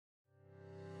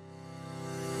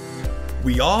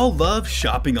We all love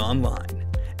shopping online,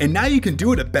 and now you can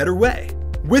do it a better way,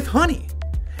 with Honey.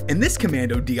 In this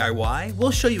Komando DIY,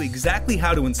 we'll show you exactly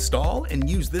how to install and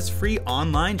use this free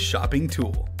online shopping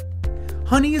tool.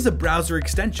 Honey is a browser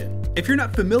extension. If you're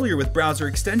not familiar with browser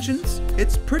extensions,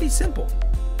 it's pretty simple.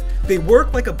 They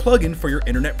work like a plugin for your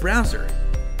internet browser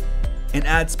and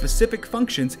add specific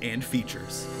functions and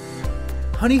features.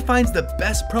 Honey finds the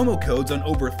best promo codes on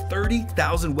over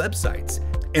 30,000 websites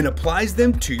and applies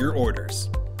them to your orders.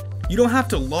 You don't have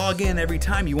to log in every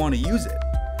time you want to use it.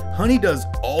 Honey does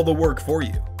all the work for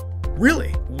you.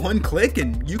 Really, one click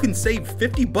and you can save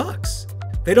 50 bucks.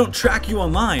 They don't track you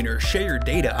online or share your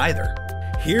data either.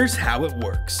 Here's how it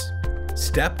works.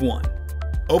 Step 1.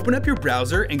 Open up your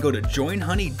browser and go to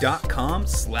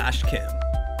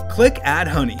joinhoney.com/Kim. Click Add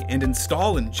Honey and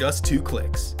install in just 2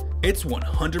 clicks. It's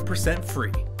 100%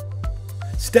 free.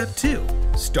 Step 2.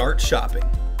 Start shopping.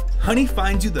 Honey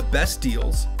finds you the best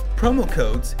deals, promo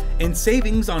codes, and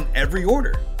savings on every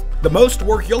order. The most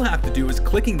work you'll have to do is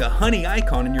clicking the Honey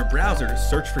icon in your browser to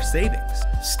search for savings.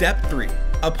 Step 3.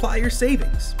 Apply your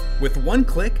savings. With one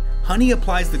click, Honey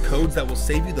applies the codes that will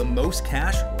save you the most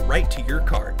cash right to your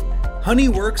card. Honey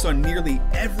works on nearly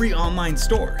every online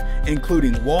store,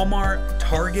 including Walmart,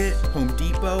 Target, Home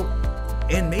Depot,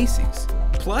 and Macy's.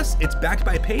 Plus, it's backed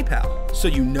by PayPal, so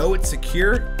you know it's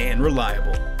secure and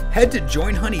reliable. Head to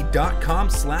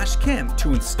joinhoney.com/Kim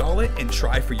to install it and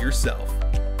try for yourself.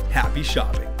 Happy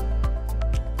shopping.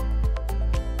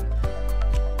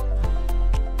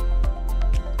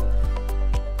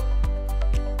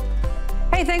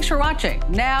 Hey, thanks for watching.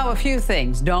 Now a few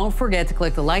things. Don't forget to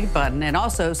click the like button and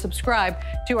also subscribe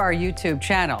to our YouTube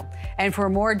channel. And for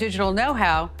more digital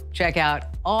know-how, check out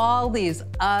all these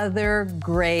other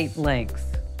great links.